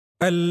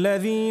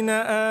الذين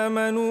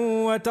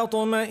آمنوا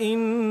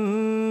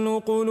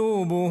وتطمئن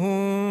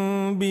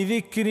قلوبهم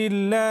بذكر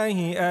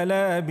الله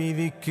ألا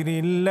بذكر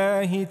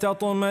الله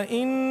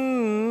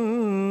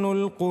تطمئن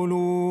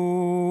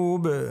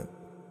القلوب.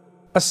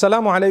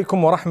 السلام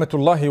عليكم ورحمة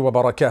الله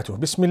وبركاته.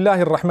 بسم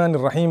الله الرحمن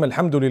الرحيم.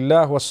 الحمد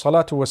لله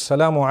والصلاة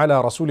والسلام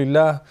على رسول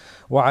الله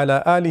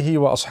وعلى آله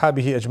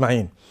وأصحابه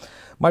أجمعين.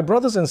 My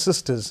brothers and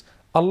sisters,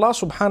 Allah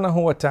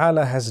subhanahu wa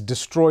ta'ala has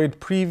destroyed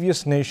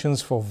previous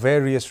nations for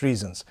various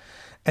reasons.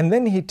 And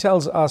then He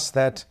tells us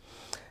that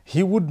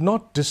He would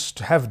not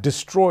have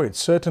destroyed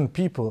certain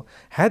people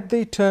had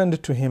they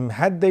turned to Him,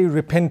 had they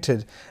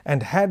repented,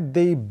 and had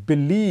they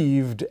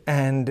believed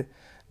and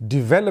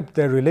developed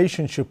their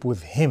relationship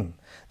with Him.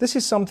 This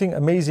is something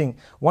amazing.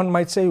 One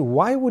might say,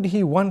 why would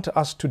He want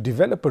us to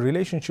develop a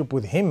relationship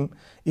with Him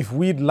if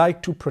we'd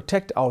like to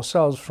protect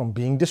ourselves from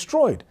being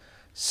destroyed?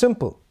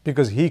 Simple,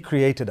 because He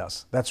created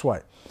us. That's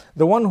why.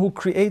 The one who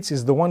creates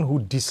is the one who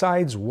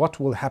decides what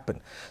will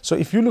happen. So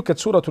if you look at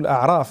Surah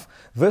Al-A'raf,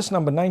 verse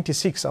number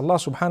 96, Allah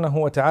subhanahu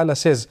wa ta'ala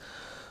says,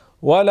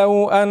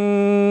 وَلَوْ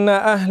أَنَّ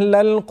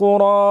أَهْلَ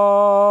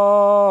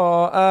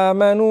الْقُرَىٰ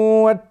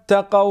آمَنُوا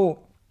وَاتَّقَوْا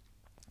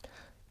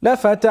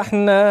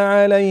لفتحنا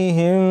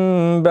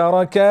عليهم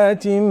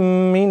بركات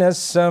من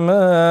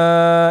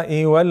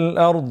السماء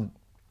والأرض.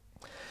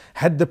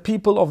 Had the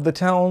people of the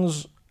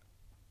towns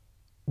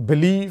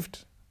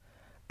believed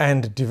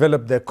and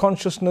developed their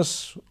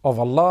consciousness of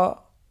Allah,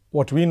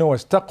 what we know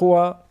as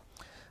Taqwa,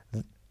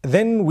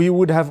 then we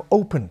would have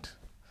opened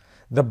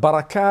the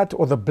barakat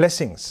or the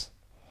blessings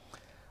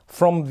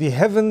from the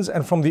heavens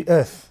and from the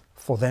earth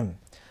for them.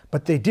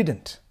 But they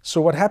didn't.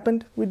 So what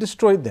happened? We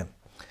destroyed them.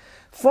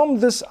 From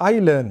this, I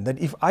learned that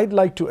if I'd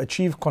like to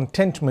achieve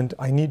contentment,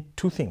 I need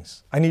two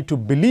things. I need to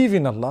believe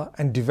in Allah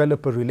and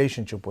develop a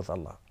relationship with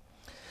Allah.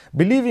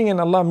 Believing in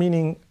Allah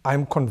meaning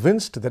I'm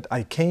convinced that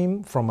I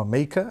came from a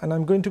maker and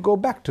I'm going to go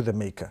back to the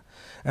maker.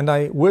 And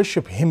I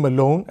worship Him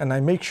alone, and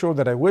I make sure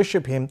that I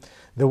worship Him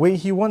the way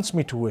He wants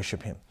me to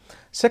worship Him.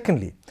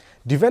 Secondly,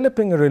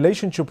 developing a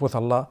relationship with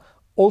Allah,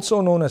 also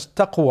known as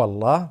Taqwa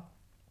Allah,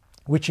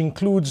 which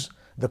includes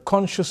the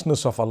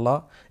consciousness of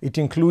Allah, it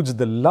includes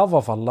the love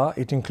of Allah,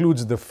 it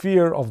includes the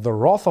fear of the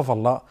wrath of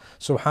Allah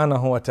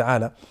subhanahu wa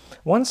ta'ala.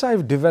 Once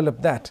I've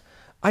developed that,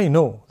 I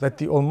know that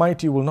the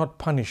Almighty will not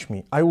punish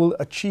me. I will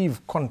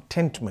achieve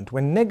contentment.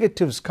 When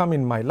negatives come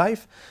in my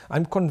life,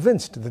 I'm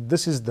convinced that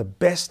this is the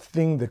best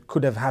thing that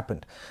could have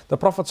happened. The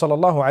Prophet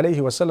sallallahu alaihi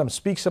wasallam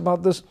speaks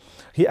about this.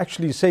 He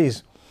actually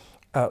says,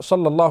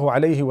 sallallahu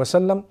alaihi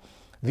wasallam,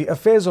 the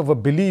affairs of a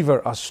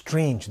believer are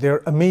strange,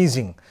 they're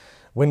amazing.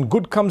 When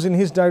good comes in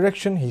his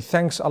direction, he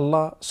thanks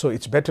Allah, so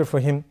it's better for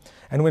him.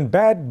 And when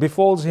bad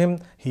befalls him,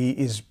 he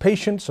is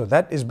patient, so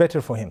that is better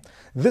for him.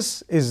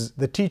 This is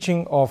the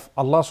teaching of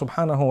Allah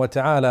subhanahu wa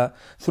ta'ala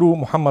through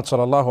Muhammad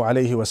sallallahu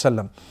alayhi wa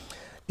sallam.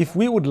 If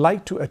we would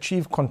like to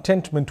achieve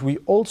contentment, we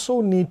also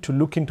need to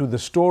look into the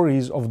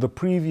stories of the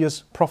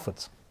previous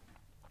prophets.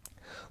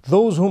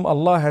 Those whom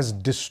Allah has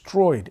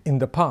destroyed in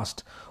the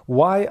past.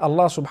 Why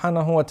Allah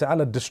subhanahu wa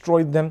ta'ala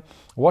destroyed them,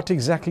 what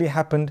exactly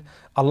happened,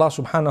 Allah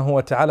subhanahu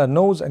wa ta'ala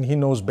knows, and He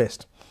knows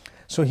best.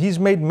 So He's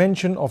made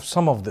mention of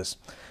some of this.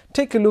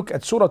 Take a look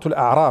at Surah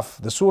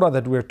Al-A'raf, the surah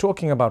that we're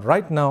talking about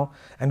right now,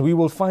 and we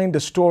will find the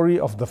story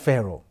of the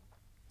Pharaoh.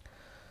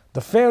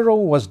 The Pharaoh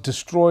was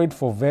destroyed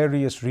for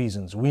various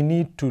reasons. We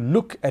need to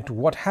look at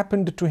what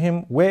happened to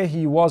him, where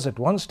he was at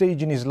one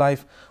stage in his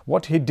life,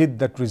 what he did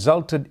that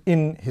resulted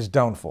in his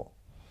downfall.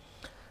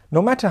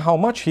 No matter how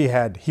much he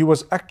had, he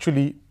was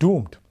actually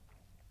doomed.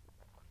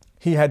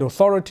 He had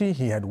authority,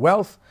 he had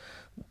wealth,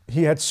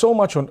 he had so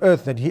much on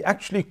earth that he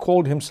actually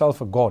called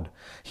himself a god.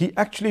 He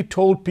actually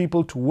told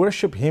people to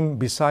worship him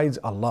besides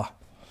Allah.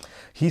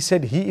 He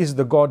said He is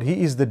the God,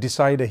 He is the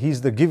decider, He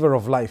is the giver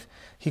of life.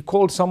 He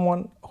called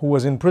someone who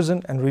was in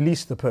prison and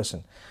released the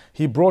person.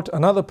 He brought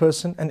another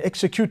person and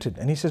executed.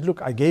 And he says,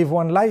 look, I gave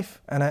one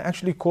life and I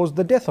actually caused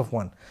the death of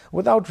one,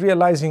 without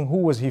realizing who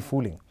was he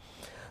fooling.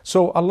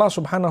 So Allah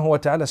subhanahu wa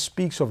ta'ala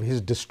speaks of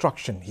his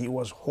destruction. He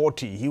was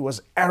haughty, he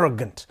was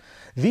arrogant.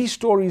 These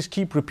stories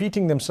keep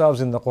repeating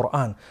themselves in the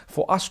Quran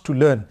for us to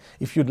learn.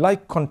 If you'd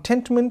like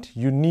contentment,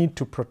 you need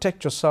to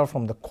protect yourself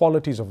from the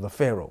qualities of the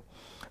Pharaoh.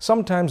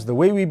 Sometimes the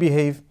way we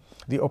behave,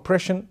 the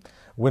oppression,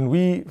 when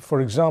we, for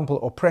example,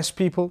 oppress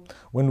people,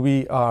 when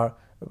we are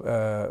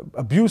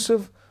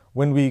abusive,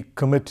 when we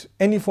commit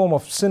any form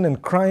of sin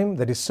and crime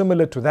that is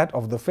similar to that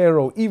of the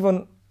Pharaoh,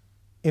 even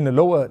in a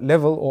lower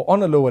level or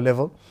on a lower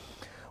level,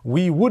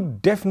 we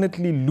would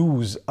definitely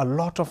lose a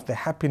lot of the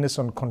happiness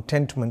and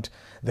contentment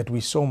that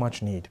we so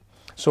much need.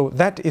 So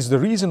that is the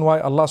reason why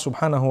Allah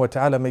subhanahu wa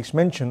ta'ala makes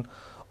mention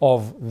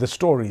of the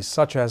stories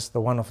such as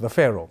the one of the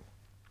Pharaoh.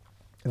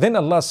 Then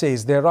Allah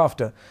says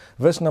thereafter,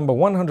 verse number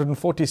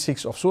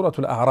 146 of Surah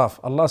Al-A'raf,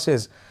 Allah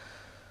says,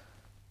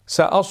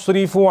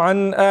 سأصرف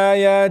عن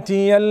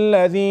آياتي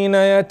الذين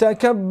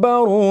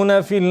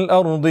يتكبرون في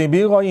الأرض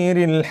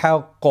بغير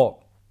الحق.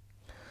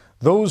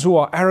 Those who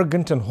are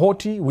arrogant and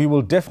haughty, we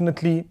will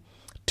definitely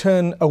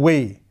turn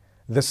away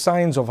the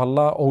signs of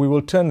Allah, or we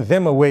will turn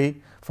them away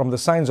from the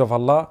signs of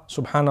Allah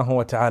subhanahu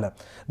wa ta'ala.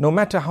 No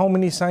matter how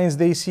many signs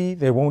they see,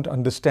 they won't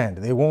understand,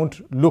 they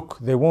won't look,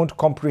 they won't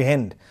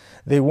comprehend,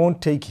 they won't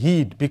take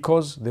heed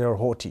because they are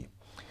haughty.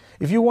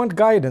 If you want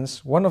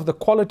guidance, one of the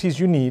qualities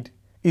you need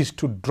is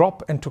to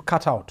drop and to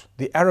cut out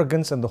the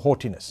arrogance and the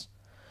haughtiness.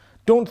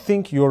 Don't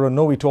think you're a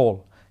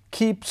know-it-all.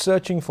 Keep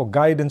searching for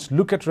guidance.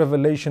 Look at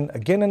revelation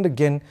again and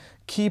again.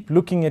 Keep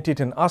looking at it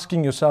and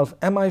asking yourself,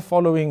 am I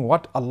following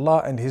what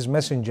Allah and His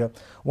Messenger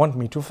want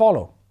me to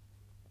follow?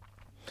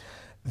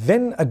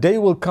 Then a day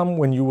will come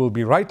when you will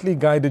be rightly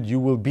guided. You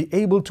will be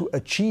able to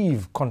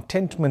achieve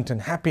contentment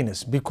and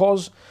happiness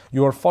because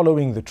you are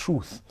following the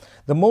truth.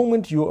 The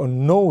moment you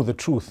know the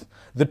truth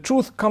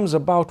comes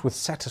about with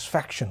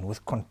satisfaction,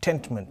 with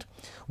contentment,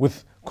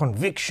 with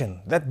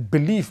conviction. That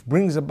belief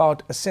brings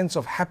about a sense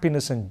of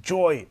happiness and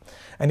joy,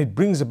 and it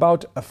brings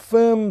about a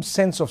firm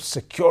sense of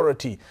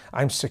security.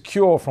 I'm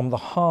secure from the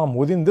harm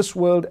within this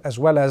world as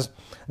well as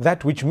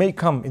that which may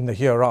come in the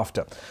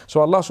hereafter.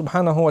 So Allah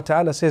subhanahu wa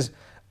ta'ala says,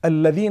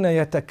 الَّذِينَ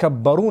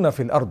يَتَكَبَّرُونَ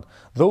فِي الْأَرْضِ,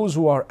 those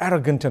who are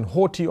arrogant and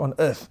haughty on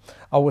earth.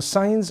 Our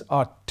signs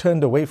are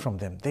turned away from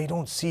them. They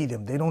don't see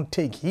them. They don't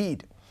take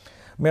heed.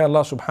 May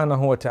Allah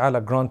subhanahu wa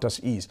ta'ala grant us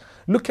ease.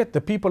 Look at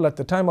the people at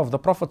the time of the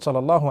Prophet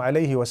sallallahu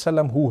alaihi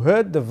wasallam who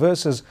heard the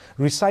verses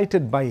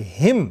recited by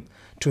him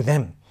to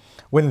them.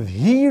 When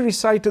he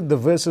recited the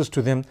verses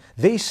to them,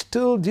 they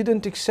still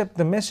didn't accept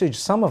the message,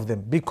 some of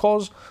them,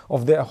 because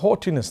of their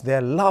haughtiness, their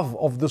love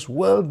of this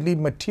worldly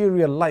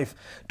material life,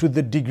 to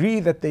the degree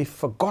that they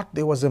forgot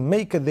there was a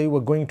maker they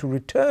were going to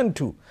return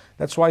to.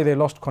 That's why they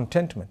lost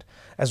contentment.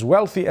 As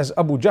wealthy as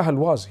Abu Jahl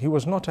was, he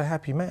was not a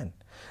happy man.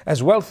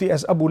 As wealthy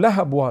as Abu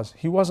Lahab was,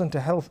 he wasn't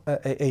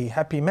a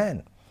happy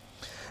man.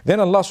 Then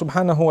Allah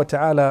subhanahu wa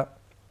ta'ala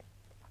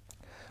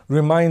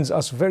reminds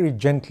us very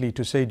gently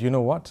to say, do you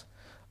know what?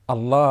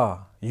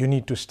 Allah, you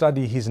need to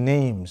study His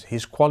names,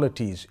 His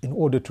qualities in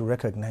order to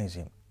recognize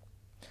Him.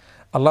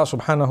 Allah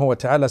subhanahu wa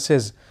ta'ala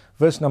says,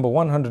 verse number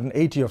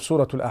 180 of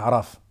Surah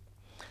Al-A'raf,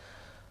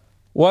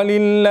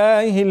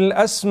 وَلِلَّهِ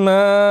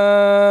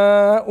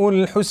الْأَسْمَاءُ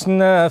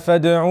الْحُسْنَى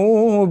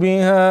فَادْعُوهُ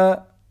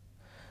بِهَا.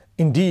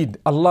 Indeed,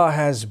 Allah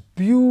has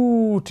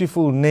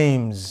beautiful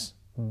names,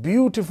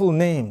 beautiful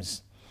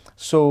names.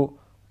 So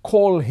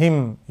call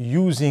Him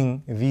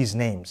using these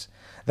names.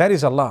 That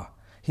is Allah.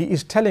 He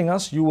is telling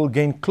us you will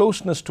gain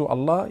closeness to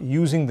Allah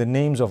using the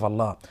names of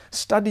Allah,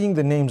 studying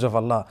the names of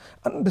Allah,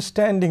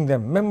 understanding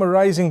them,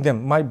 memorizing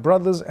them. My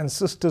brothers and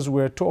sisters,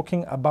 we're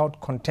talking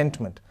about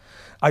contentment.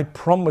 I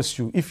promise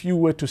you, if you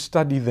were to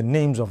study the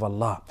names of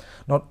Allah,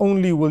 not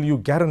only will you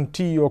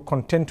guarantee your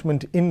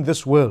contentment in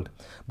this world,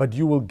 but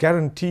you will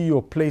guarantee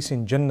your place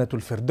in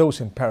Jannatul Firdaus,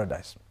 in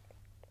paradise.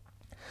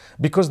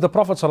 Because the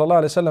Prophet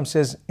ﷺ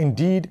says,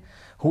 indeed,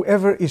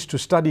 whoever is to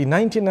study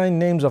 99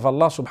 names of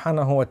Allah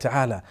subhanahu wa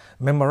ta'ala,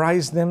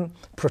 memorize them,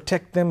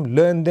 protect them,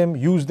 learn them,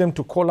 use them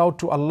to call out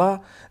to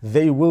Allah,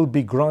 they will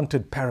be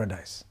granted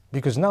paradise.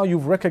 Because now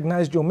you've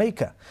recognized your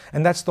Maker.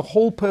 And that's the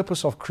whole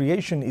purpose of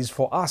creation, is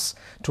for us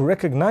to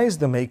recognize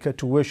the Maker,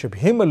 to worship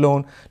Him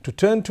alone, to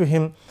turn to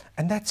Him.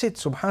 And that's it,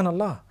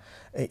 subhanallah.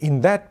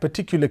 In that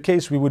particular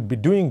case, we would be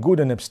doing good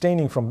and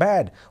abstaining from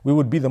bad. We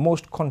would be the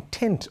most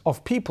content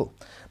of people.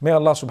 May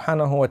Allah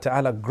subhanahu wa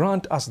ta'ala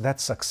grant us that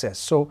success.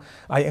 So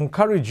I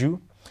encourage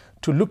you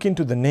to look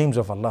into the names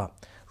of Allah.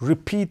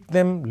 Repeat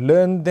them,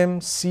 learn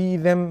them, see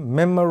them,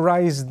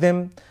 memorize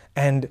them,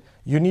 and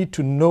you need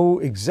to know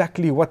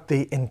exactly what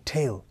they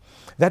entail.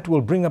 That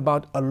will bring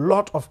about a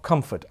lot of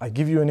comfort. I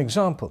give you an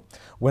example.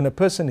 When a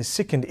person is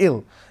sick and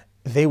ill,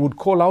 they would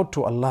call out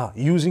to Allah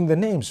using the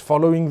names,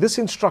 following this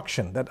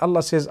instruction that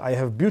Allah says, I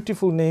have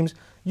beautiful names,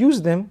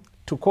 use them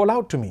to call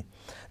out to me.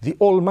 The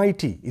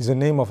Almighty is the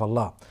name of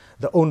Allah.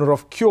 The owner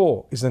of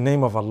cure is the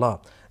name of Allah.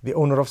 The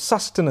owner of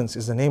sustenance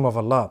is the name of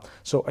Allah.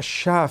 So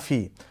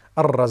Ash-Shafi,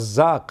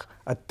 Ar-Razzaq,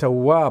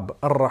 At-Tawwab,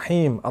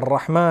 Ar-Rahim,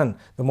 Ar-Rahman,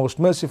 the most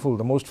merciful,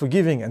 the most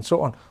forgiving, and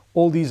so on.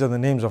 All these are the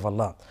names of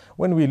Allah.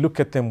 When we look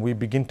at them, we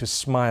begin to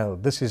smile.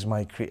 This is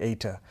my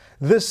Creator.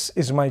 This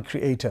is my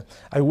Creator.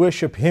 I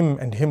worship Him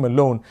and Him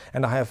alone,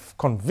 and I have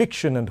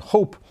conviction and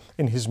hope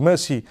in His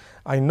mercy.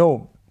 I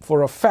know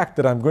for a fact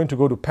that I'm going to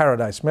go to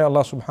paradise. May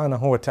Allah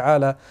subhanahu wa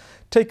ta'ala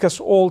take us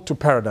all to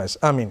paradise.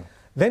 Ameen.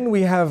 Then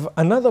we have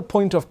another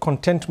point of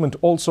contentment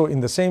also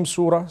in the same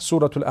surah,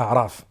 Surah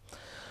Al-A'raf.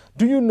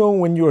 Do you know,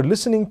 when you're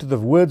listening to the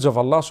words of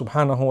Allah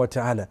subhanahu wa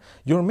ta'ala,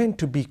 you're meant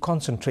to be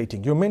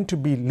concentrating, you're meant to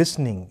be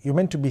listening, you're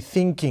meant to be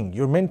thinking,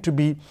 you're meant to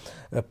be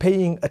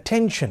paying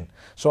attention.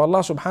 So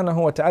Allah subhanahu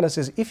wa ta'ala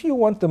says, if you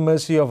want the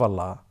mercy of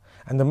Allah,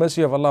 and the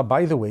mercy of Allah,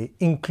 by the way,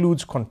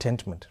 includes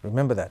contentment.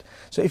 Remember that.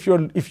 So if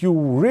you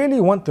really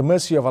want the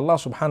mercy of Allah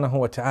subhanahu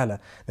wa ta'ala,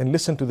 then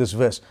listen to this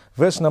verse.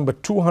 Verse number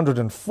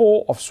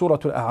 204 of Surah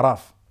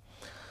Al-A'raf.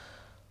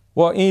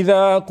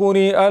 وَإِذَا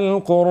قُرِئَ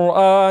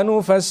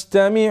الْقُرْآنُ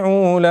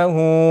فَاسْتَمِعُوا لَهُ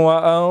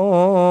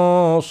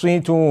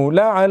وَأَنصِتُوا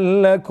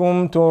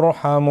لَعَلَّكُمْ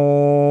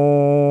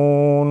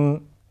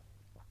تُرْحَمُونَ.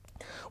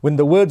 When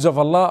the words of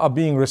Allah are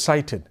being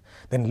recited,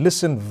 then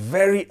listen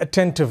very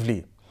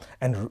attentively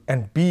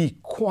and be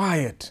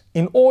quiet,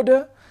 in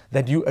order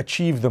that you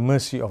achieve the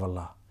mercy of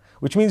Allah.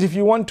 Which means if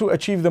you want to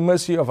achieve the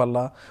mercy of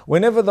Allah,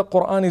 whenever the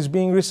Quran is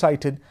being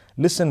recited,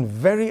 listen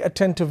very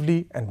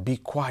attentively and be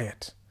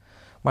quiet.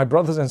 My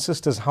brothers and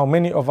sisters, how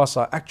many of us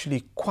are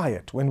actually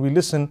quiet when we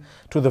listen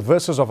to the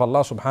verses of Allah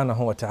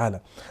subhanahu wa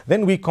ta'ala?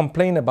 Then we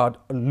complain about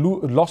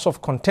loss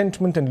of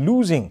contentment and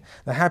losing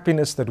the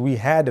happiness that we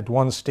had at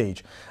one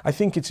stage. I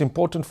think it's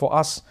important for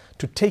us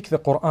to take the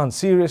Quran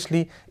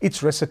seriously,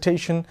 its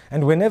recitation,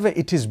 and whenever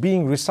it is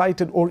being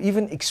recited or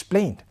even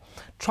explained,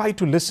 try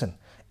to listen.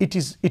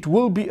 It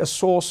will be a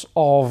source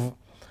of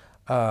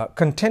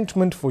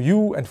contentment for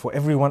you and for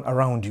everyone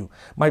around you.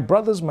 My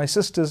brothers, my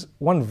sisters,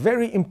 one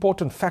very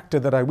important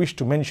factor that I wish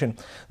to mention,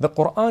 the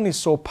Quran is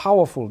so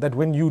powerful that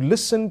when you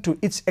listen to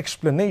its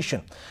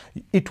explanation,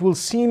 it will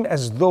seem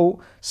as though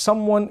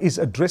someone is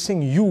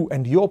addressing you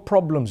and your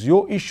problems,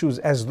 your issues,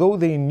 as though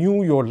they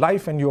knew your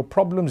life and your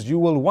problems. You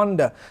will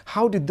wonder,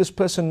 how did this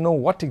person know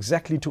what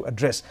exactly to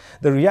address?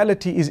 The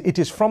reality is, it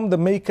is from the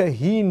Maker.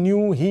 He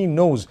knew, He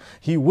knows,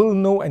 He will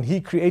know, and He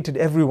created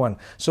everyone.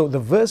 So the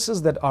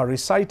verses that are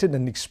recited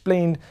and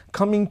explained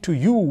coming to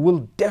you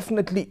will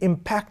definitely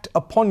impact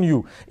upon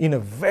you in a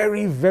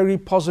very, very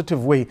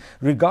positive way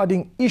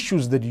regarding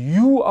issues that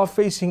you are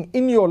facing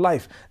in your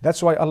life.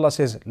 That's why Allah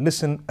says,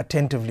 listen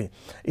attentively.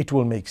 It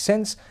will make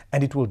sense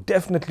and it will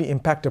definitely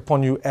impact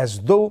upon you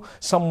as though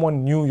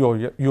someone knew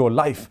your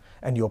life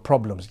and your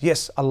problems.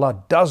 Yes,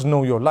 Allah does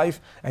know your life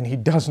and He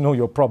does know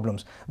your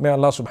problems. May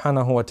Allah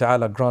subhanahu wa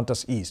ta'ala grant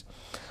us ease.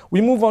 We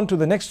move on to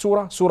the next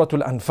surah, Surah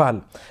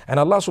Al-Anfal. And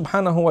Allah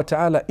subhanahu wa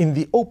ta'ala in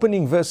the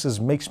opening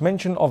verses makes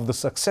mention of the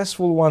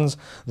successful ones,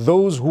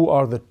 those who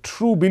are the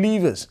true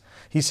believers.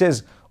 He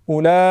says,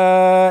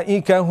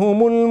 أُولَٰئِكَ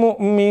هُمُ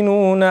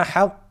الْمُؤْمِنُونَ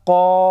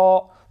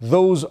حَقًّا.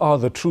 Those are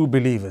the true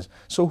believers.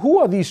 So who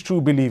are these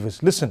true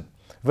believers? Listen,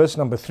 verse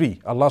number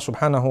 3. Allah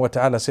subhanahu wa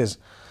ta'ala says,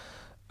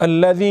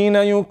 الذين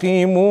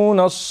يقيمون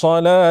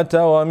الصلاة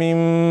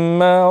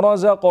ومما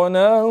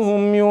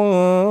رزقناهم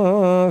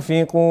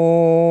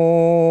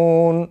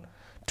ينفقون.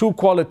 Two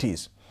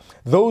qualities.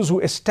 Those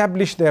who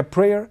establish their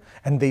prayer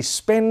and they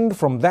spend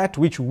from that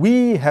which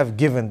we have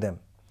given them.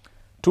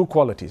 Two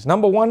qualities.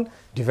 Number one,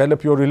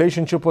 develop your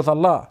relationship with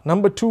Allah.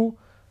 Number two,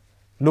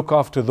 look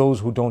after those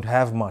who don't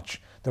have much,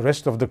 the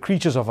rest of the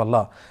creatures of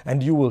Allah,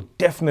 and you will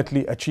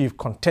definitely achieve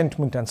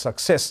contentment and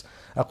success.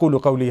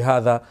 أقول قولي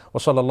هذا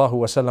وصلى الله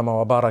وسلم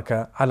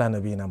وبارك على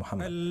نبينا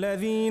محمد.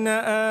 الذين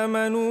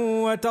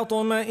آمنوا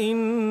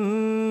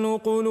وتطمئن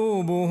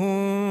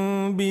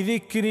قلوبهم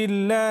بذكر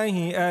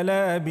الله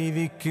ألا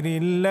بذكر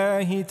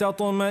الله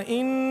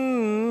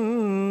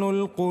تطمئن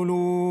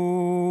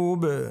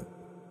القلوب.